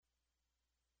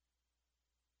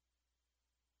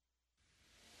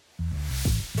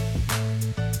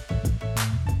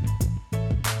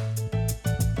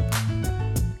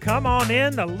Come on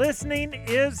in. The listening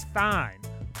is fine.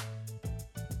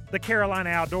 The Carolina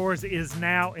Outdoors is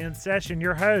now in session.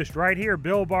 Your host right here,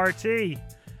 Bill Barty.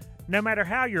 No matter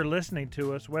how you're listening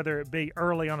to us, whether it be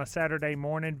early on a Saturday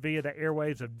morning via the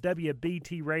airwaves of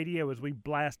WBT Radio as we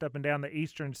blast up and down the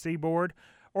eastern seaboard,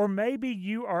 or maybe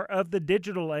you are of the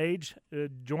digital age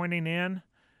joining in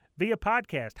via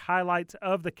podcast, highlights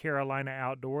of the Carolina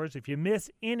Outdoors. If you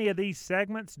miss any of these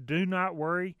segments, do not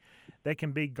worry. They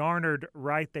can be garnered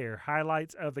right there.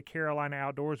 Highlights of the Carolina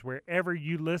Outdoors wherever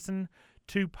you listen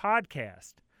to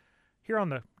podcast. Here on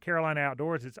the Carolina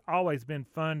Outdoors, it's always been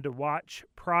fun to watch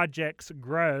projects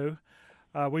grow.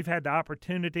 We've had the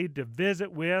opportunity to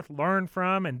visit with, learn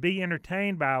from, and be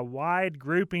entertained by a wide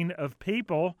grouping of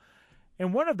people.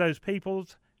 And one of those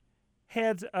people's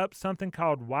heads up something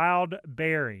called Wild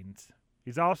Bearings.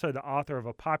 He's also the author of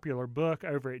a popular book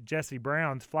over at Jesse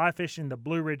Brown's Fly Fishing the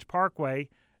Blue Ridge Parkway,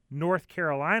 North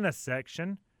Carolina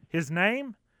section. His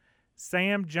name?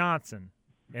 Sam Johnson.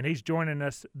 And he's joining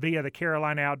us via the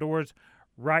Carolina Outdoors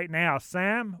right now.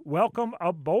 Sam, welcome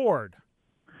aboard.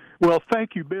 Well,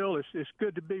 thank you, Bill. It's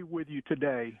good to be with you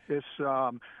today. It's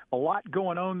a lot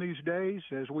going on these days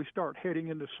as we start heading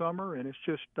into summer, and it's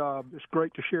just it's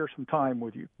great to share some time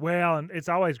with you. Well, and it's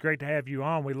always great to have you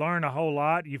on. We learn a whole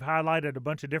lot. You've highlighted a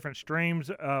bunch of different streams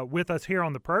with us here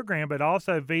on the program, but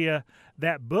also via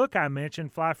that book I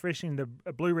mentioned, Fly Fishing the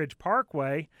Blue Ridge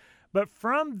Parkway. But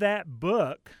from that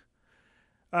book,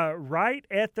 right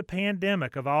at the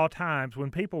pandemic of all times,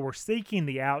 when people were seeking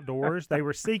the outdoors, they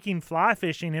were seeking fly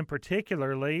fishing in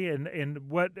particularly, and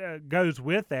what goes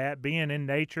with that, being in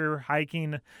nature,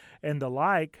 hiking, and the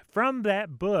like. From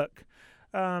that book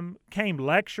came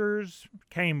lectures,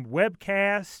 came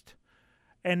webcast,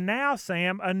 and now,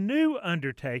 Sam, a new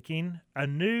undertaking, a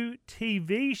new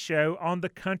TV show on the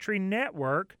Country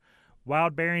Network,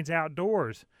 Wild Bearings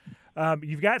Outdoors.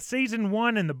 You've got season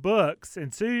 1 in the books,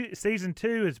 and season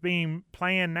 2 is being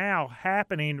planned now,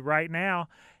 happening right now.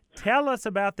 Tell us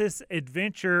about this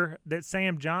adventure that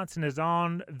Sam Johnson is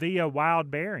on via Wild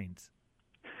Bearings.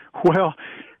 Well,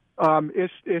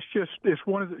 it's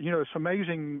one of the, it's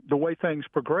amazing the way things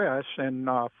progress, and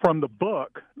from the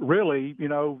book, really,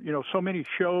 so many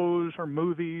shows or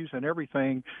movies and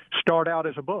everything start out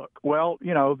as a book. Well,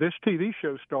 this TV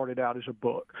show started out as a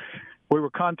book. We were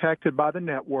contacted by the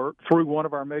network through one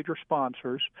of our major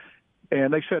sponsors,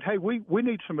 and they said, hey, we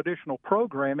need some additional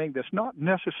programming that's not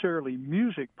necessarily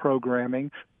music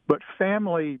programming, but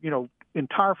family,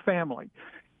 entire family.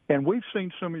 And we've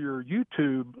seen some of your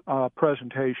YouTube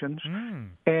presentations,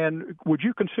 and would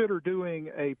you consider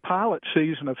doing a pilot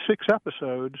season of 6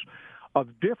 episodes of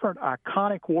different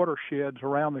iconic watersheds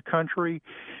around the country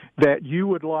that you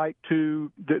would like to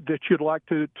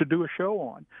do a show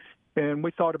on? And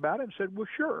we thought about it and said, well,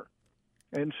 sure.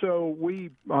 And so we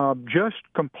just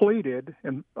completed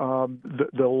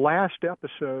the last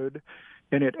episode,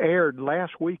 and it aired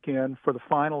last weekend for the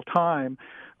final time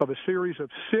of a series of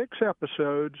 6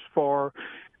 episodes for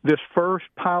this first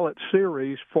pilot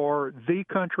series for the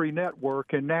Country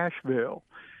Network in Nashville.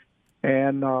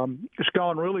 And it's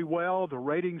gone really well. The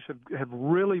ratings have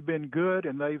really been good,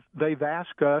 and they've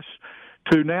asked us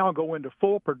to now go into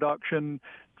full production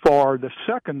for the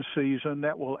second season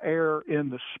that will air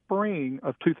in the spring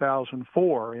of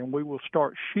 2004, and we will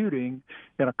start shooting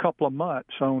in a couple of months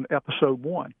on episode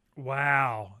 1.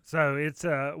 Wow. So it's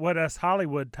what us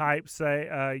Hollywood types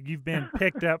say, you've been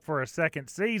picked up for a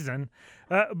second season.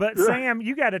 But, Sam,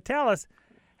 you got to tell us,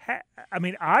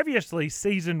 obviously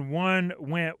season 1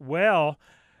 went well,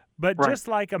 but right. Just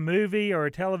like a movie or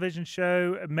a television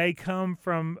show may come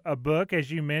from a book,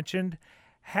 as you mentioned,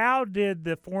 how did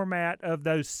the format of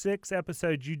those 6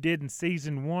 episodes you did in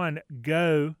season 1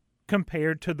 go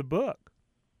compared to the book?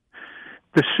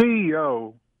 The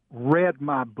CEO read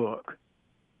my book.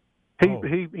 He's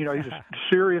a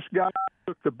serious guy.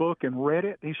 He took the book and read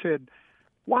it. He said,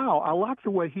 wow, I like the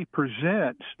way he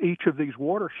presents each of these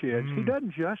watersheds. He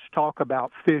doesn't just talk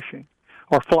about fishing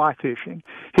or fly fishing.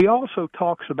 He also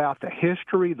talks about the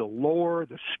history, the lore,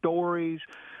 the stories,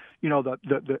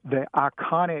 the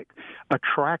iconic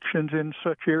attractions in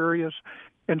such areas.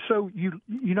 And so you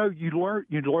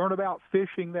learn about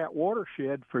fishing that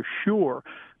watershed for sure,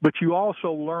 but you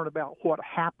also learn about what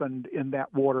happened in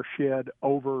that watershed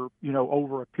over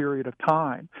a period of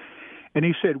time. And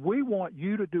he said, we want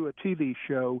you to do a TV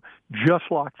show just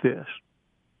like this.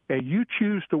 And you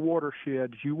choose the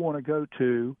watersheds you want to go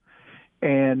to,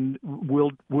 and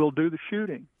we'll do the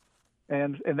shooting.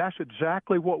 And that's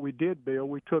exactly what we did, Bill.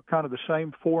 We took kind of the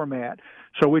same format.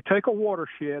 So we take a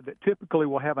watershed that typically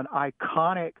will have an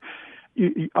iconic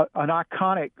an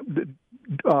iconic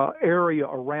area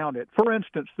around it. For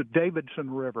instance, the Davidson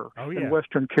River in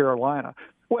Western Carolina.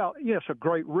 Well, yes, a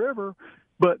great river,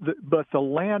 but the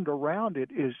land around it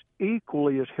is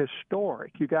equally as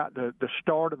historic. You got the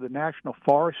start of the National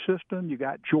Forest System. You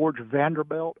got George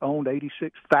Vanderbilt owned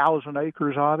 86,000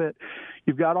 acres of it.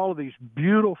 You've got all of these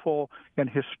beautiful and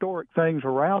historic things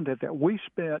around it that we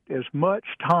spent as much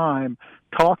time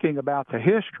talking about the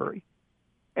history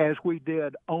as we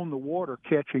did on the water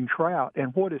catching trout.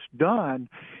 And what it's done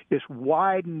is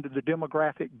widened the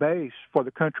demographic base for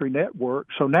the country network.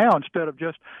 So now, instead of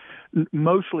just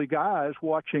mostly guys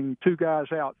watching two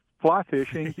guys out fly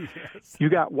fishing, you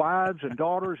got wives and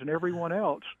daughters and everyone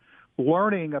else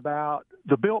learning about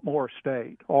the Biltmore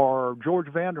Estate or George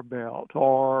Vanderbilt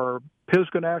or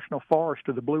Pisgah National Forest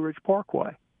or the Blue Ridge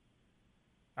Parkway.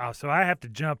 Oh, so I have to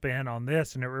jump in on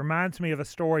this, and it reminds me of a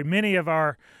story. Many of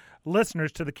our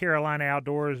listeners to the Carolina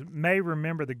Outdoors may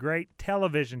remember the great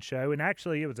television show, and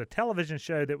actually it was a television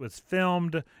show that was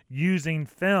filmed using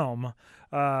film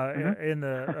in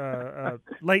the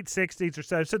late 60s or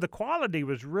so. So the quality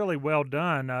was really well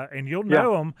done, and you'll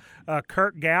know him.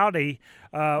 Kirk Gowdy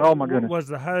was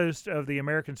the host of the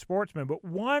American Sportsman, but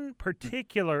one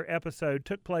particular episode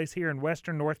took place here in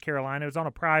western North Carolina. It was on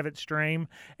a private stream,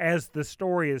 as the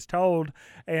story is told,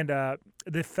 and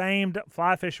the famed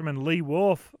fly fisherman Lee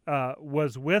Wolf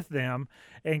was with them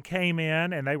and came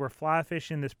in, and they were fly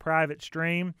fishing this private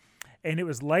stream. And it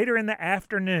was later in the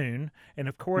afternoon, and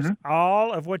of course,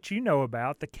 all of what you know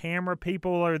about, the camera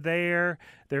people are there,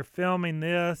 they're filming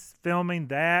this, filming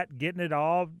that, getting it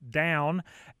all down,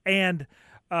 and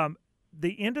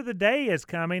the end of the day is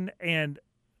coming, and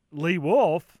Lee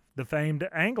Wolf, the famed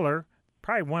angler,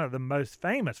 probably one of the most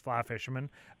famous fly fishermen,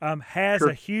 has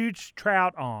a huge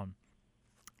trout on.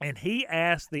 And he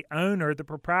asked the owner, the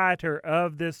proprietor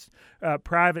of this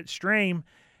private stream,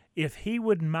 if he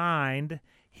would mind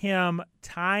him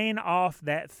tying off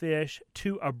that fish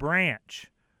to a branch.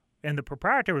 And the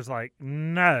proprietor was like,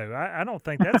 no, I don't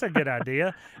think that's a good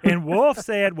idea. And Wolf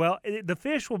said, well, the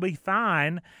fish will be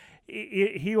fine.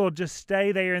 He will just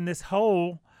stay there in this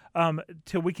hole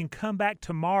till we can come back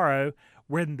tomorrow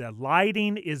when the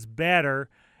lighting is better,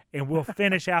 and we'll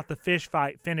finish out the fish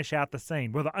fight, finish out the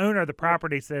scene. Well, the owner of the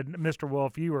property said, Mr.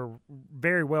 Wolf, you are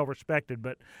very well respected,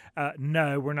 but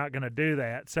no, we're not going to do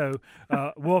that. So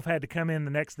Wolf had to come in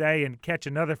the next day and catch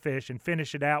another fish and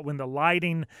finish it out when the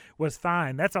lighting was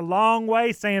fine. That's a long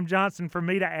way, Sam Johnson, for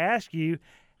me to ask you,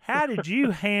 how did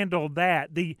you handle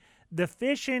that? The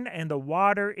fishing and the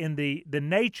water and the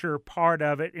nature part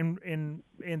of it in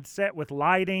set with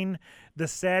lighting, the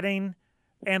setting,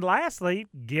 and lastly,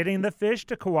 getting the fish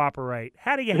to cooperate.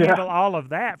 How do you handle all of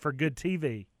that for good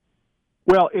TV?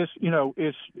 Well, it's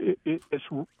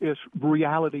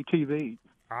reality TV.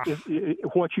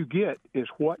 What you get is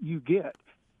what you get.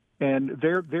 And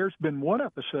there's been one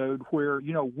episode where,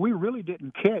 we really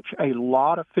didn't catch a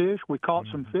lot of fish. We caught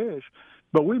some fish,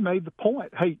 but we made the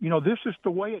point, hey, this is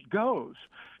the way it goes.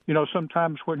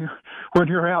 Sometimes when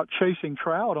you're out chasing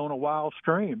trout on a wild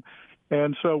stream.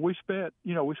 And so we spent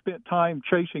time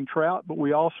chasing trout, but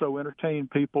we also entertained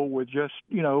people with just,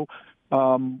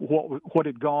 what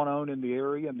had gone on in the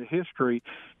area and the history.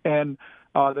 And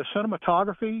the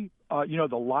cinematography,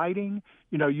 the lighting,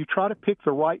 you try to pick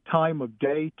the right time of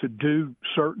day to do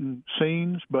certain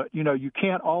scenes, but, you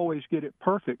can't always get it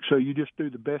perfect. So you just do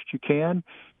the best you can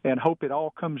and hope it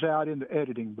all comes out in the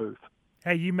editing booth.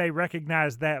 Hey, you may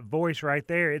recognize that voice right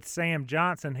there. It's Sam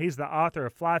Johnson. He's the author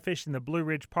of Fly Fishing the Blue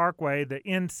Ridge Parkway, the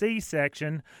NC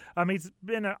section. He's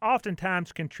been an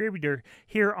oftentimes contributor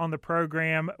here on the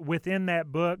program within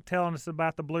that book, telling us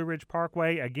about the Blue Ridge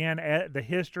Parkway, again, the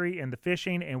history and the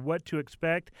fishing and what to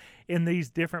expect in these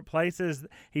different places.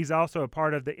 He's also a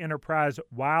part of the enterprise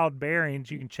Wild Bearings.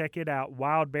 You can check it out,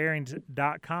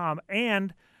 wildbearings.com,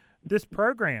 and this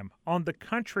program on the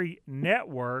Country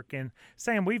Network. And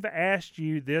Sam, we've asked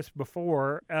you this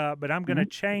before, but I'm going to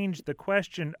change the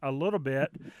question a little bit.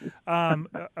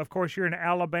 Of course, you're an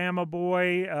Alabama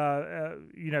boy,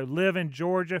 live in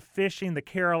Georgia, fishing the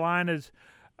Carolinas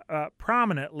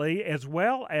prominently, as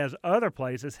well as other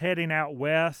places, heading out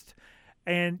west.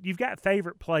 And you've got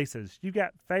favorite places. You've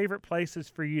got favorite places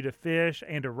for you to fish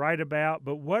and to write about.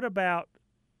 But what about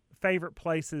favorite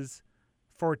places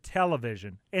for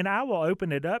television? And I will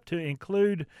open it up to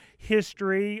include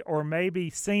history or maybe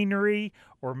scenery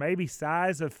or maybe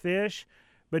size of fish.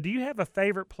 But do you have a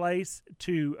favorite place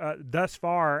to, thus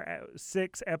far,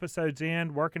 6 episodes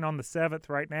in, working on the 7th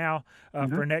right now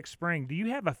for next spring, do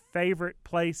you have a favorite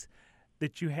place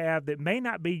that you have that may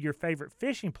not be your favorite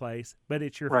fishing place, but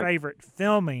it's your favorite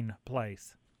filming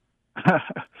place?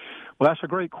 Well, that's a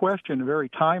great question, very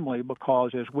timely,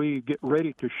 because as we get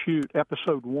ready to shoot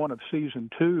episode 1 of season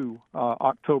 2,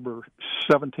 October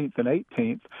 17th and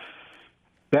 18th,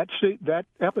 that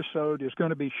episode is going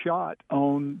to be shot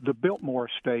on the Biltmore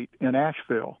Estate in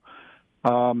Asheville.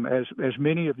 As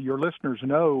many of your listeners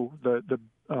know,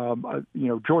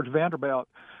 George Vanderbilt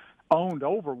owned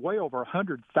way over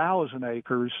 100,000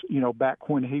 acres, back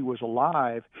when he was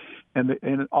alive,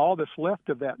 and all that's left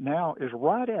of that now is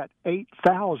right at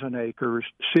 8,000 acres,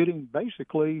 sitting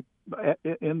basically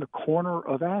in the corner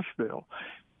of Asheville.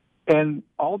 And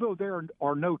although there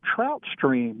are no trout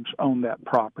streams on that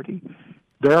property,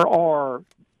 there are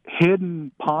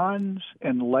hidden ponds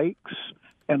and lakes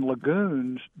and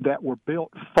lagoons that were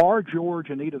built for George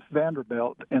and Edith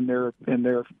Vanderbilt and their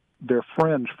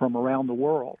friends from around the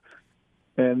world.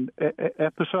 And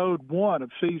episode 1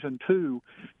 of season 2,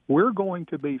 we're going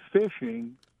to be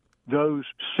fishing those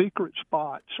secret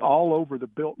spots all over the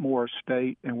Biltmore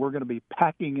Estate, and we're going to be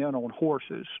packing in on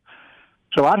horses.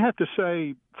 So I'd have to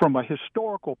say, from a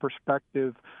historical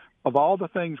perspective, of all the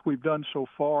things we've done so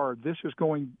far, this is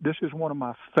one of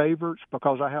my favorites,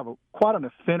 because I have quite an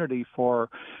affinity for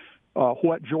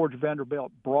what George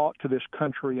Vanderbilt brought to this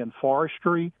country in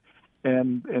forestry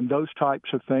and those types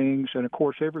of things. And of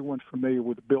course, everyone's familiar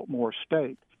with the Biltmore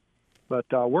Estate. But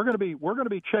we're going to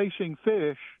be chasing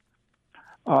fish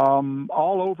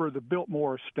all over the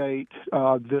Biltmore Estate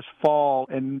this fall,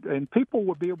 and people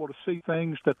will be able to see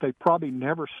things that they've probably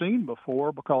never seen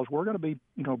before, because we're going to be,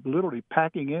 literally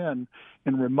packing in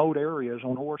remote areas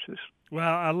on horses.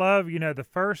 Well, I love,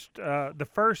 the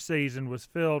first season was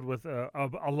filled with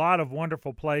a lot of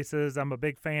wonderful places. I'm a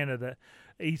big fan of the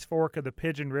East Fork of the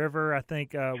Pigeon River. I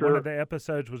think Sure. One of the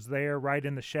episodes was there, right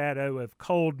in the shadow of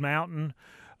Cold Mountain,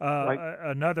 Right.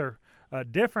 Another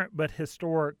different but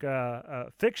historic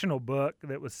fictional book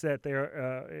that was set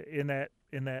there in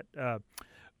that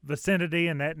vicinity,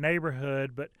 in that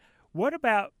neighborhood. But what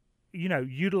about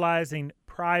utilizing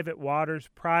private waters,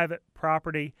 private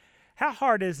property? How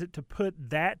hard is it to put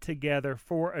that together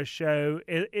for a show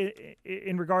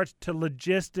in regards to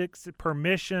logistics,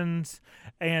 permissions,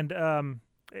 and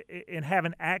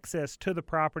having access to the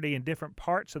property and different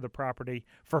parts of the property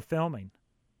for filming?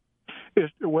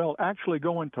 Well, actually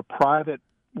going to private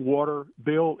water,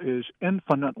 Bill, is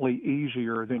infinitely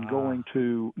easier than going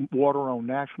to water-owned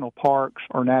national parks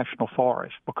or national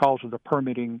forests, because of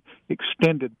the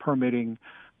extended permitting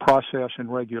process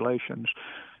and regulations.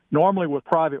 Normally with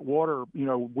private water,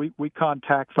 we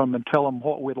contact them and tell them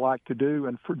what we'd like to do.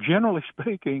 And generally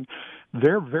speaking,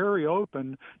 they're very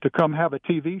open to come have a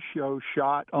TV show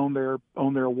shot on their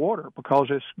water, because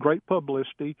it's great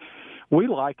publicity. We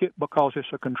like it because it's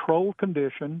a controlled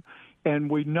condition, and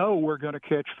we know we're going to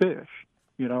catch fish.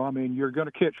 You're going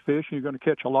to catch fish, and you're going to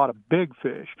catch a lot of big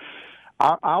fish.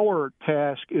 Our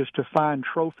task is to find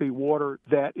trophy water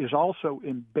that is also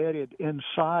embedded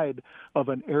inside of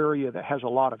an area that has a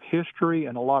lot of history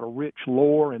and a lot of rich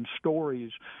lore and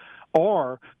stories,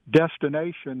 or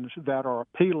destinations that are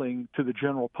appealing to the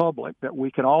general public that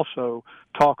we can also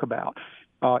talk about.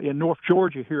 In North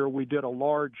Georgia here, we did a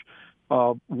large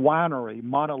winery,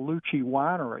 Montalucci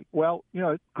Winery. Well,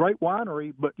 great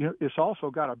winery, but it's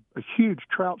also got a huge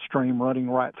trout stream running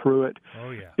right through it.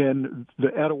 Oh, yeah. In the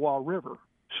Etowah River.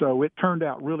 So it turned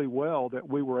out really well that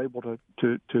we were able to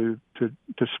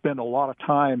spend a lot of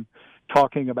time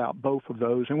talking about both of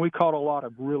those, and we caught a lot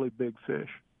of really big fish.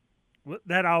 Well,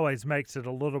 that always makes it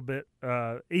a little bit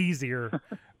easier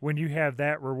when you have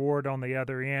that reward on the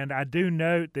other end. I do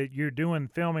note that you're doing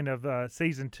filming of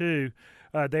season 2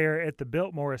 there at the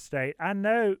Biltmore Estate. I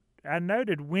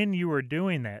noted when you were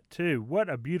doing that too. What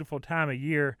a beautiful time of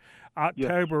year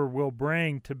October will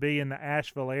bring to be in the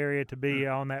Asheville area, to be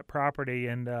on that property.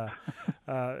 And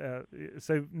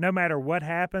so no matter what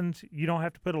happens, you don't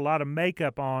have to put a lot of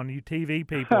makeup on, you TV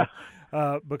people,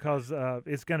 because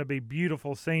it's going to be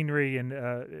beautiful scenery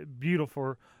and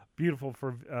beautiful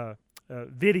for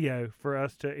video for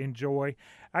us to enjoy.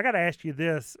 I got to ask you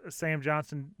this, Sam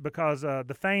Johnson, because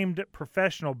the famed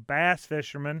professional bass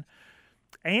fisherman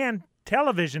and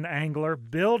television angler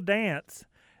Bill Dance,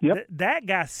 that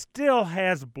guy still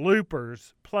has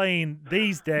bloopers playing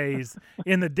these days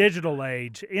in the digital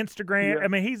age. Instagram, I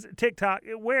mean, he's TikTok,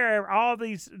 wherever, all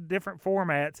these different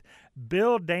formats.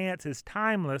 Bill Dance is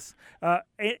timeless,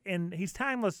 and he's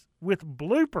timeless with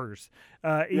bloopers,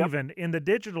 even in the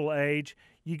digital age.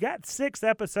 You got 6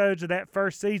 episodes of that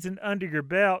first season under your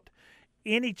belt.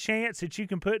 Any chance that you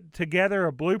can put together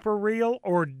a blooper reel,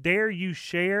 or dare you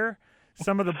share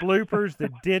some of the bloopers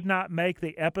that did not make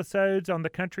the episodes on the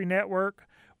Country Network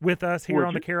with us here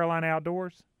on the Carolina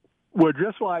Outdoors? Well,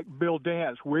 just like Bill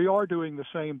Dance, we are doing the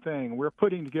same thing. We're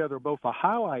putting together both a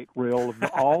highlight reel of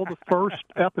all the first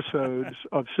episodes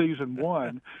of season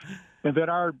 1, and then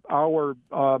our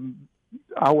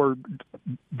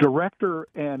director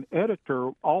and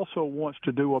editor also wants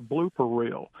to do a blooper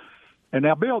reel. And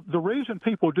now, Bill, the reason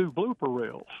people do blooper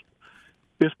reels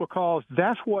is because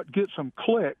that's what gets them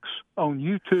clicks on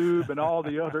YouTube and all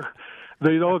the other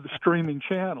the streaming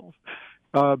channels.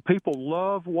 People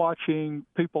love watching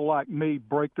people like me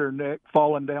break their neck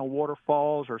falling down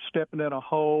waterfalls or stepping in a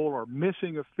hole or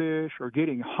missing a fish or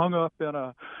getting hung up in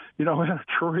a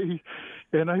tree.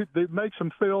 And it makes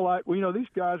them feel like, these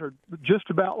guys are just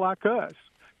about like us.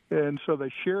 And so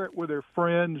they share it with their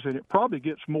friends, and it probably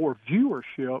gets more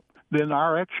viewership than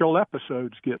our actual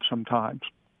episodes get sometimes.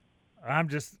 I'm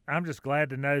just glad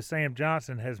to know Sam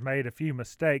Johnson has made a few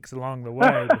mistakes along the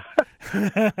way.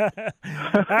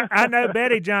 I know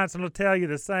Betty Johnson will tell you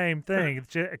the same thing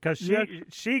because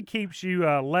she keeps you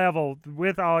level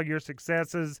with all your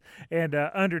successes and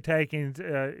undertakings.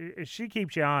 She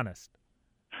keeps you honest.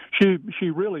 She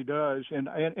really does,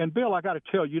 and Bill, I got to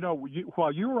tell you,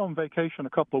 while you were on vacation a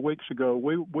couple of weeks ago,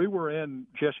 we were in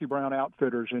Jesse Brown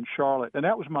Outfitters in Charlotte, and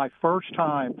that was my first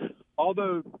time.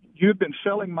 Although you've been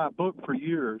selling my book for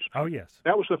years, oh yes,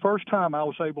 that was the first time I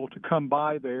was able to come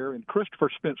by there. And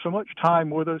Christopher spent so much time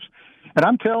with us, and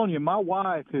I'm telling you, my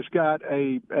wife has got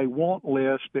a want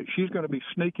list that she's going to be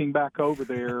sneaking back over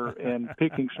there and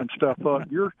picking some stuff up.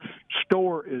 Your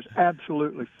store is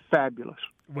absolutely fabulous.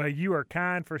 Well, you are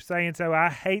kind for saying so. I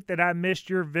hate that I missed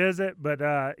your visit, but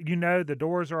the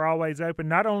doors are always open,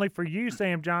 not only for you,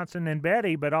 Sam Johnson and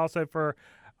Betty, but also for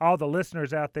all the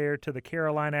listeners out there to the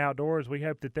Carolina Outdoors. We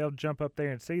hope that they'll jump up there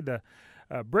and see the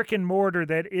brick and mortar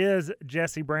that is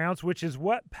Jesse Brown's, which is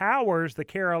what powers the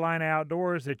Carolina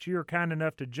Outdoors that you're kind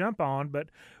enough to jump on. But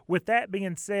with that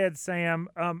being said, Sam,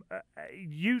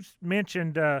 you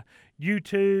mentioned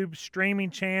YouTube, streaming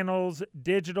channels,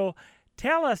 digital.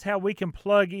 Tell us how we can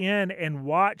plug in and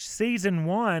watch season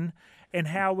 1 and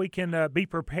how we can be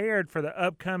prepared for the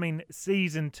upcoming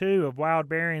season 2 of Wild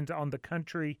Bearings on the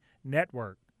Country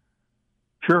Network.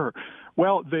 Sure.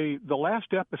 Well, the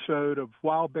last episode of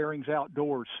Wild Bearings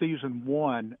Outdoors season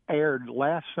 1 aired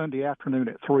last Sunday afternoon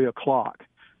at 3:00.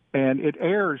 And it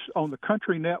airs on the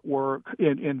Country Network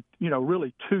in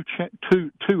really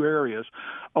two areas,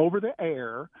 over the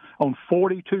air on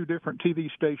 42 different TV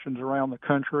stations around the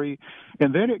country,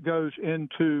 and then it goes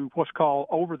into what's called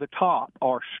over the top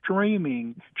or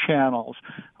streaming channels,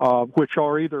 which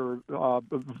are either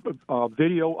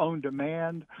video on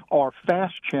demand or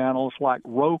fast channels like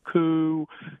Roku,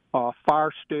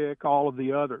 Fire Stick, all of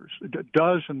the others,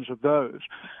 dozens of those.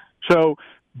 So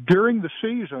during the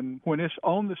season, when it's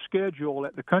on the schedule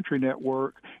at the Country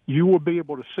Network, you will be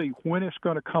able to see when it's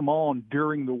going to come on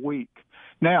during the week.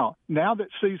 Now that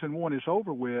season 1 is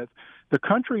over with, the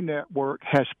Country Network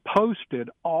has posted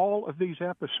all of these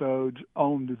episodes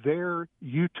on their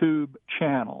YouTube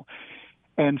channel,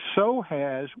 and so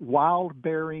has Wild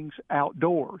Bearings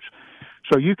Outdoors.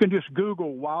 So you can just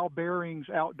Google Wild Bearings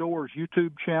Outdoors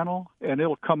YouTube channel, and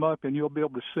it'll come up, and you'll be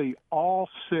able to see all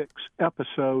 6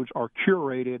 episodes are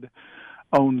curated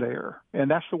on there. And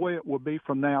that's the way it will be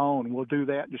from now on. We'll do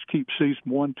that, just keep season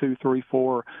 1, 2, 3,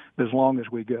 4 as long as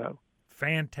we go.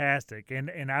 Fantastic.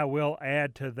 And I will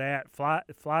add to that,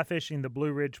 Fly Fishing the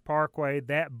Blue Ridge Parkway,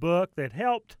 that book that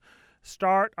helped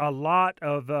start a lot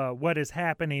of what is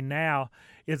happening now,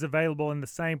 is available in the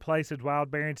same place as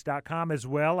wildbearings.com, as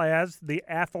well as the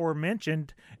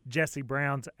aforementioned Jesse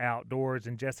Brown's Outdoors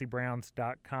and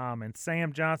jessebrowns.com. And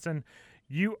Sam Johnson,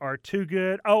 you are too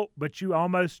good. Oh, but you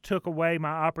almost took away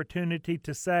my opportunity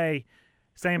to say,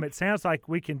 Sam, it sounds like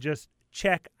we can just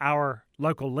check our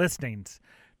local listings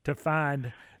to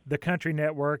find the Country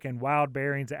Network and Wild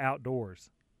Bearings Outdoors.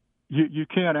 You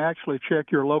can actually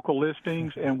check your local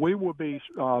listings, and we will be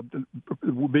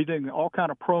doing all kind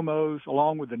of promos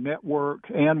along with the network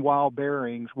and Wild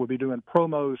Bearings. We'll be doing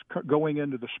promos going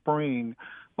into the spring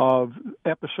of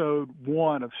episode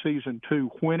 1 of season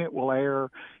 2, when it will air,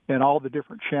 and all the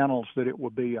different channels that it will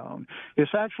be on.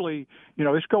 It's actually,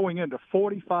 it's going into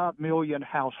 45 million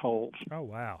households. Oh,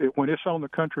 wow. When it's on the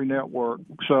Country Network.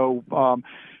 So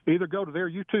either go to their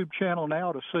YouTube channel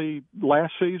now to see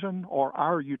last season or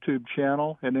our YouTube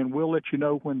channel, and then we'll let you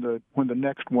know when the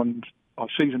next one's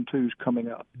season 2 is coming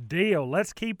up. Deal.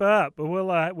 Let's keep up.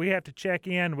 We have to check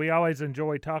in. We always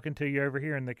enjoy talking to you over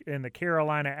here in the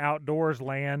Carolina Outdoors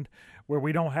land, where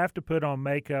we don't have to put on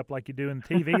makeup like you do in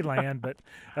TV land. But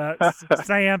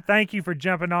Sam, thank you for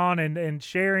jumping on and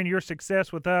sharing your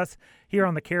success with us here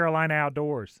on the Carolina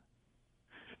Outdoors.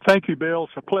 Thank you, Bill.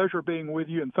 It's a pleasure being with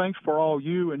you, and thanks for all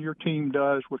you and your team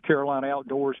does with Carolina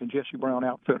Outdoors and Jesse Brown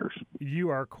Outfitters. You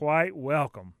are quite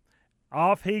welcome.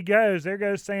 Off he goes. There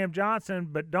goes Sam Johnson.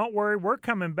 But don't worry, we're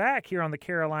coming back here on the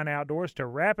Carolina Outdoors to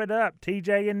wrap it up.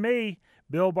 TJ and me,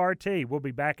 Bill Barty. We'll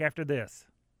be back after this.